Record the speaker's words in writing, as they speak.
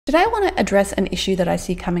Today I want to address an issue that I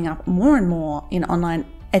see coming up more and more in online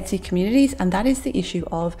Etsy communities, and that is the issue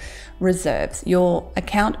of reserves, your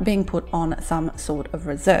account being put on some sort of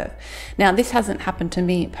reserve. Now, this hasn't happened to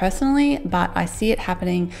me personally, but I see it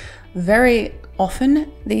happening very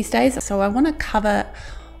often these days. So I want to cover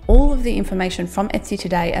all of the information from Etsy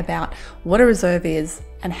today about what a reserve is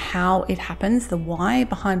and how it happens, the why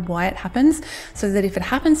behind why it happens, so that if it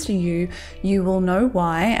happens to you, you will know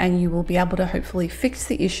why and you will be able to hopefully fix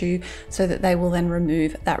the issue so that they will then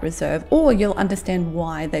remove that reserve, or you'll understand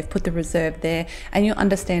why they've put the reserve there and you'll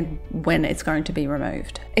understand when it's going to be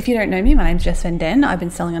removed. If you don't know me, my name's Jess and I've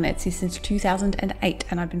been selling on Etsy since 2008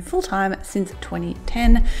 and I've been full-time since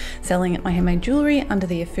 2010, selling my handmade jewelry under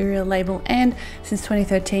the Ethereal label, and since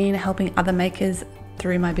 2013 helping other makers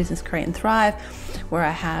through my business Create and Thrive, where I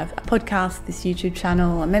have a podcast, this YouTube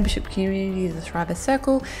channel, a membership community, the Thriver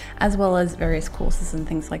Circle, as well as various courses and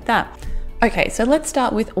things like that. Okay, so let's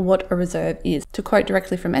start with what a reserve is. To quote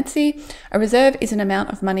directly from Etsy, a reserve is an amount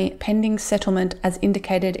of money pending settlement as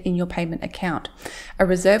indicated in your payment account. A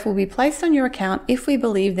reserve will be placed on your account if we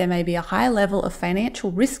believe there may be a high level of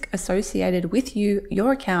financial risk associated with you,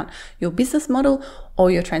 your account, your business model, or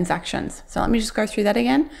your transactions. So let me just go through that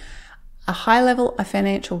again. A high level of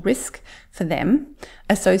financial risk for them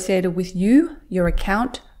associated with you, your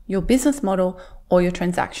account, your business model, or your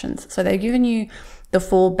transactions. So they've given you the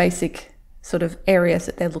four basic sort of areas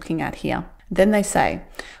that they're looking at here. Then they say,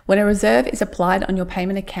 when a reserve is applied on your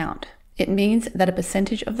payment account, it means that a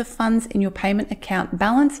percentage of the funds in your payment account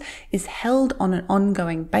balance is held on an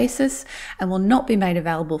ongoing basis and will not be made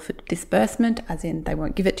available for disbursement, as in they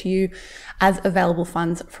won't give it to you, as available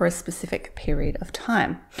funds for a specific period of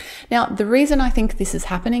time. Now, the reason I think this is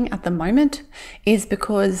happening at the moment is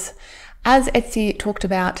because, as Etsy talked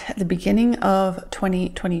about at the beginning of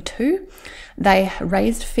 2022, they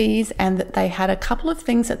raised fees and that they had a couple of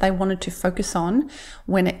things that they wanted to focus on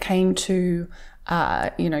when it came to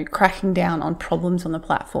cracking down on problems on the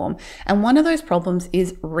platform. And one of those problems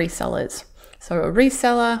is resellers. So a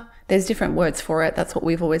reseller, there's different words for it. That's what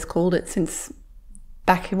we've always called it since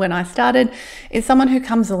back when I started, is someone who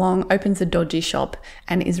comes along, opens a dodgy shop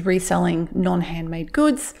and is reselling non-handmade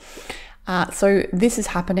goods. So this is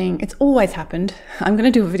happening. It's always happened. I'm going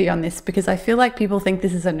to do a video on this because I feel like people think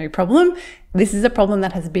this is a new problem. This is a problem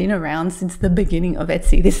that has been around since the beginning of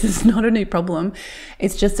Etsy. This is not a new problem.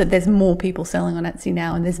 It's just that there's more people selling on Etsy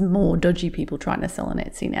now and there's more dodgy people trying to sell on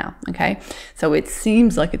Etsy now. Okay. So it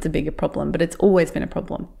seems like it's a bigger problem, but it's always been a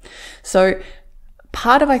problem. So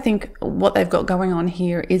part of, I think, what they've got going on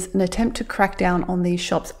here is an attempt to crack down on these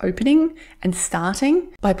shops opening and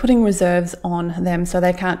starting by putting reserves on them so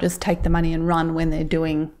they can't just take the money and run when they're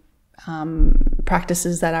doing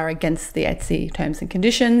practices that are against the Etsy terms and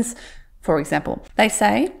conditions. For example, they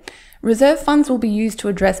say, reserve funds will be used to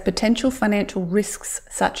address potential financial risks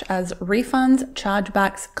such as refunds,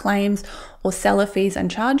 chargebacks, claims, or seller fees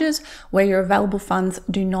and charges where your available funds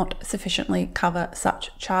do not sufficiently cover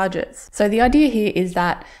such charges. So the idea here is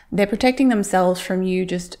that they're protecting themselves from you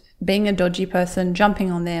just being a dodgy person,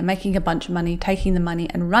 jumping on there, making a bunch of money, taking the money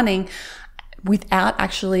and running without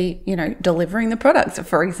actually, delivering the products.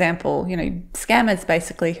 For example, scammers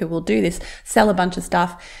basically who will do this, sell a bunch of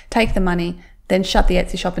stuff, take the money, then shut the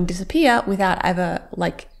Etsy shop and disappear without ever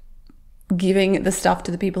giving the stuff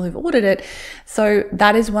to the people who've ordered it. So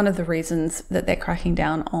that is one of the reasons that they're cracking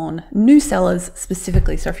down on new sellers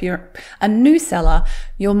specifically. So if you're a new seller,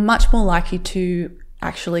 you're much more likely to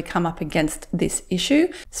actually come up against this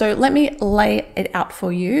issue. So let me lay it out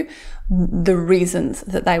for you, the reasons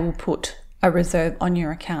that they will put a reserve on your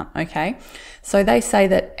account, okay? So they say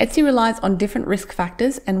that Etsy relies on different risk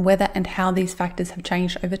factors and whether and how these factors have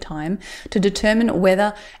changed over time to determine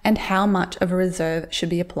whether and how much of a reserve should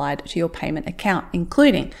be applied to your payment account,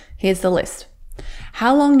 including, here's the list,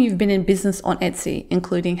 how long you've been in business on Etsy,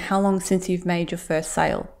 including how long since you've made your first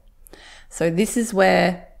sale. So this is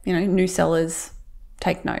where, new sellers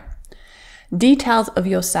take note. Details of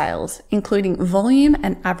your sales, including volume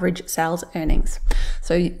and average sales earnings.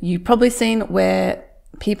 So you've probably seen where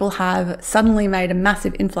people have suddenly made a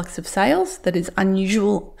massive influx of sales that is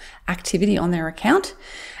unusual activity on their account.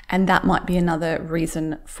 And that might be another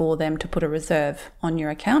reason for them to put a reserve on your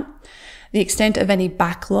account. The extent of any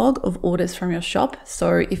backlog of orders from your shop.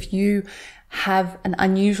 So if you have an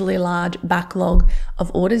unusually large backlog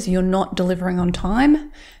of orders, you're not delivering on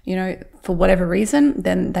time, for whatever reason,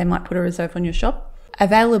 then they might put a reserve on your shop.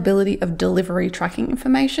 Availability of delivery tracking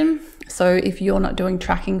information. So if you're not doing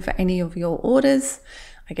tracking for any of your orders,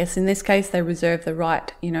 I guess in this case, they reserve the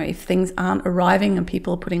right, if things aren't arriving and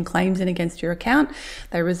people are putting claims in against your account,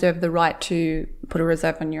 they reserve the right to put a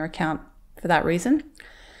reserve on your account for that reason.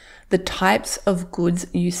 the types of goods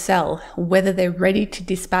you sell, whether they're ready to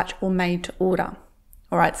dispatch or made to order.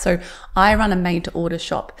 All right, so I run a made to order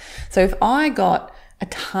shop. So if I got a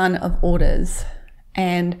ton of orders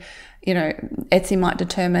and, you know, Etsy might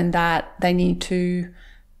determine that they need to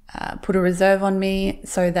put a reserve on me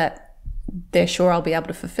so that they're sure I'll be able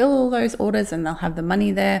to fulfill all those orders and they'll have the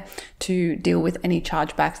money there to deal with any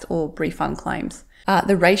chargebacks or refund claims.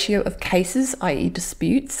 The ratio of cases, i.e.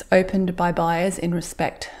 disputes, opened by buyers in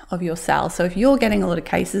respect of your sale. So if you're getting a lot of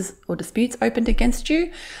cases or disputes opened against you,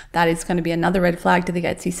 that is going to be another red flag to the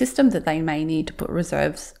Etsy system that they may need to put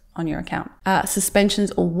reserves on your account.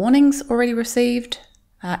 Suspensions or warnings already received,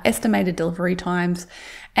 estimated delivery times,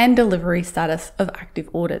 and delivery status of active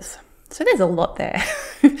orders. So there's a lot there.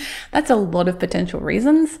 That's a lot of potential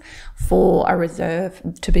reasons for a reserve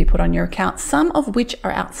to be put on your account, some of which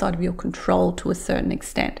are outside of your control to a certain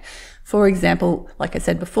extent. For example, like I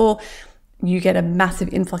said before, you get a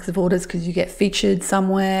massive influx of orders because you get featured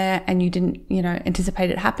somewhere and you didn't, anticipate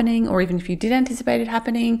it happening, or even if you did anticipate it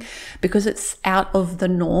happening, because it's out of the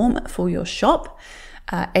norm for your shop,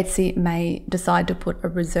 Etsy may decide to put a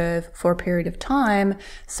reserve for a period of time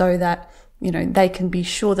so that they can be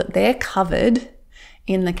sure that they're covered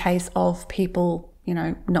in the case of people,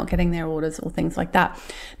 not getting their orders or things like that.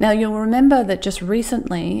 Now, you'll remember that just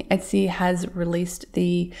recently, Etsy has released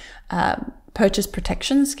the purchase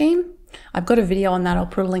protection scheme. I've got a video on that. I'll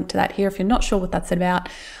put a link to that here if you're not sure what that's about.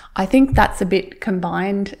 I think that's a bit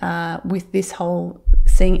combined with this whole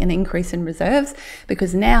seeing an increase in reserves,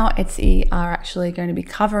 because now Etsy are actually going to be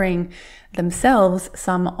covering themselves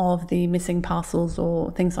some of the missing parcels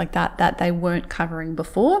or things like that that they weren't covering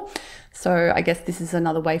before. So I guess this is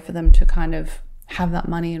another way for them to kind of have that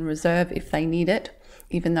money in reserve if they need it,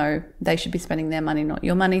 even though they should be spending their money, not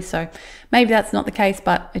your money. So maybe that's not the case,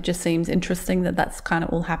 but it just seems interesting that that's kind of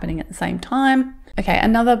all happening at the same time. Okay,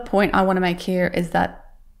 another point I want to make here is that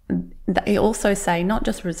they also say not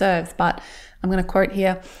just reserves, but I'm going to quote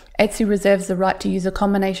here, Etsy reserves the right to use a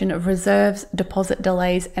combination of reserves, deposit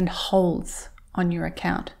delays, and holds on your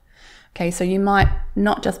account. Okay, so you might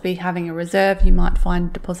not just be having a reserve, you might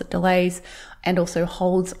find deposit delays and also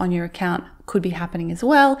holds on your account could be happening as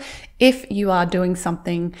well if you are doing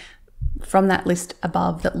something from that list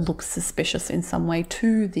above that looks suspicious in some way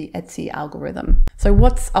to the Etsy algorithm. So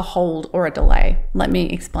what's a hold or a delay? Let me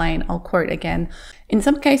explain. I'll quote again. In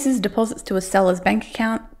some cases, deposits to a seller's bank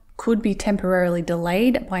account could be temporarily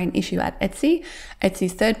delayed by an issue at Etsy,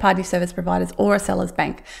 Etsy's third-party service providers, or a seller's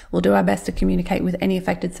bank. We'll do our best to communicate with any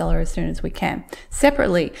affected seller as soon as we can.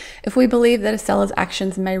 Separately, if we believe that a seller's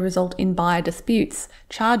actions may result in buyer disputes,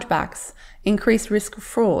 chargebacks, increased risk of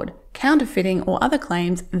fraud, counterfeiting, or other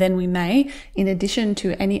claims, then we may, in addition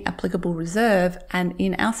to any applicable reserve and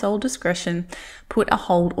in our sole discretion, put a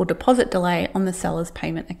hold or deposit delay on the seller's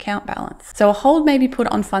payment account balance. So a hold may be put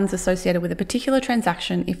on funds associated with a particular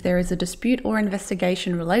transaction if there is a dispute or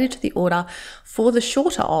investigation related to the order for the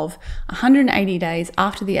shorter of 180 days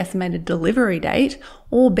after the estimated delivery date,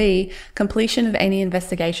 or B, completion of any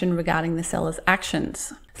investigation regarding the seller's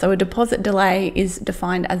actions. So a deposit delay is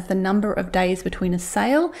defined as the number of days between a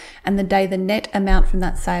sale and the day the net amount from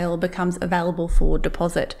that sale becomes available for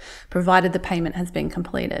deposit, provided the payment has been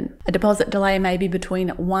completed. A deposit delay may be between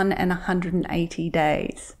 1 and 180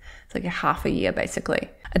 days. It's like a half a year, basically.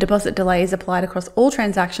 A deposit delay is applied across all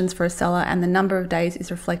transactions for a seller, and the number of days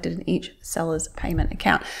is reflected in each seller's payment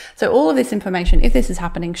account. So all of this information, if this is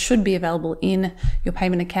happening, should be available in your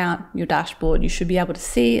payment account, your dashboard. You should be able to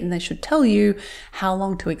see, and they should tell you how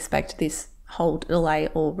long to expect this hold, delay,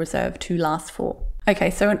 or reserve to last for. Okay,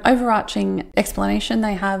 so an overarching explanation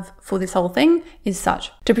they have for this whole thing is such.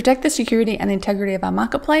 To protect the security and integrity of our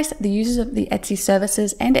marketplace, the users of the Etsy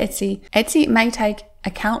services and Etsy may take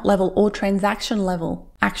account level or transaction level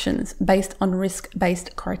actions based on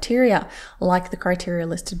risk-based criteria, like the criteria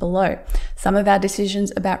listed below. Some of our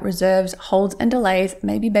decisions about reserves, holds, and delays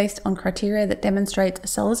may be based on criteria that demonstrates a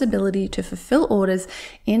seller's ability to fulfill orders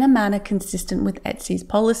in a manner consistent with Etsy's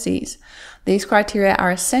policies. These criteria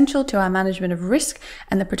are essential to our management of risk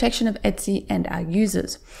and the protection of Etsy and our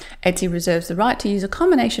users. Etsy reserves the right to use a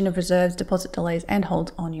combination of reserves, deposit delays, and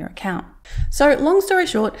holds on your account. So long story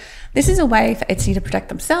short, this is a way for Etsy to protect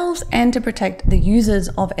themselves and to protect the users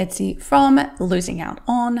of Etsy from losing out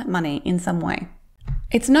on money in some way.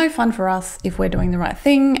 It's no fun for us if we're doing the right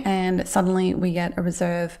thing and suddenly we get a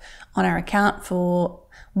reserve on our account for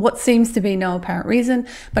what seems to be no apparent reason,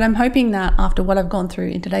 but I'm hoping that after what I've gone through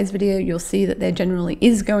in today's video, you'll see that there generally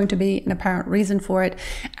is going to be an apparent reason for it,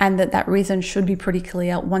 and that reason should be pretty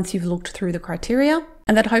clear once you've looked through the criteria,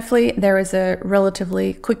 and that hopefully there is a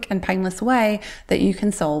relatively quick and painless way that you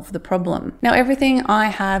can solve the problem. Now, everything I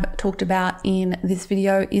have talked about in this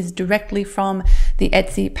video is directly from the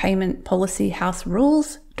Etsy Payment Policy House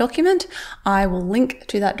Rules document. I will link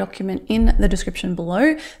to that document in the description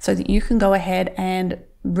below so that you can go ahead and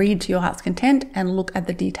read to your heart's content and look at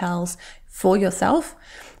the details for yourself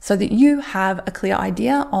so that you have a clear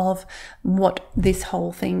idea of what this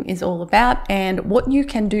whole thing is all about and what you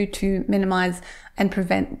can do to minimize and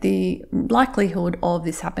prevent the likelihood of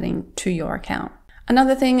this happening to your account.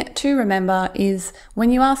 Another thing to remember is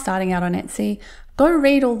when you are starting out on Etsy, go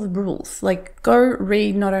read all the rules. Like, go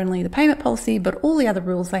read not only the payment policy, but all the other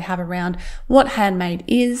rules they have around what handmade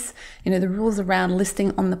is, you know, the rules around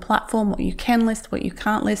listing on the platform, what you can list, what you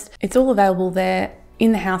can't list. It's all available there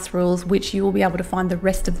in the house rules, which you will be able to find the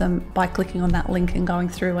rest of them by clicking on that link and going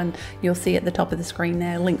through, and you'll see at the top of the screen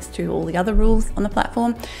there links to all the other rules on the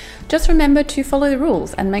platform. Just remember to follow the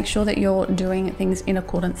rules and make sure that you're doing things in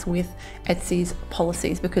accordance with Etsy's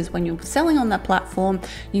policies, because when you're selling on that platform,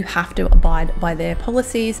 you have to abide by their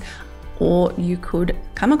policies, or you could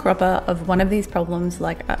come a cropper of one of these problems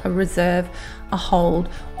like a reserve, a hold,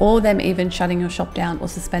 or them even shutting your shop down or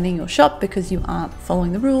suspending your shop because you aren't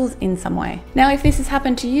following the rules in some way. Now, if this has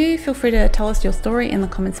happened to you, feel free to tell us your story in the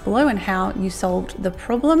comments below and how you solved the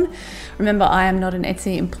problem. Remember, I am not an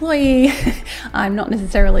Etsy employee. I'm not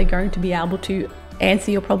necessarily going to be able to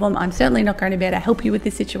answer your problem. I'm certainly not going to be able to help you with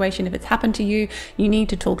this situation. If it's happened to you, you need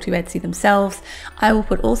to talk to Etsy themselves. I will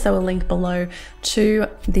put also a link below to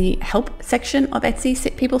the help section of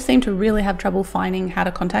Etsy. People seem to really have trouble finding how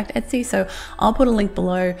to contact Etsy, so I'll put a link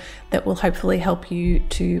below that will hopefully help you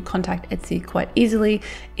to contact Etsy quite easily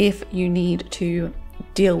if you need to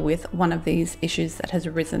deal with one of these issues that has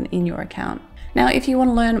arisen in your account. Now, if you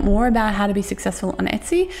want to learn more about how to be successful on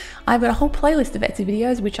Etsy, I've got a whole playlist of Etsy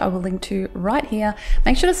videos, which I will link to right here.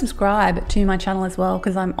 Make sure to subscribe to my channel as well,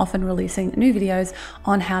 because I'm often releasing new videos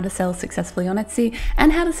on how to sell successfully on Etsy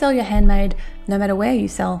and how to sell your handmade no matter where you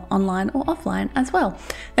sell, online or offline as well.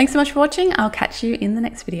 Thanks so much for watching. I'll catch you in the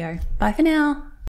next video. Bye for now.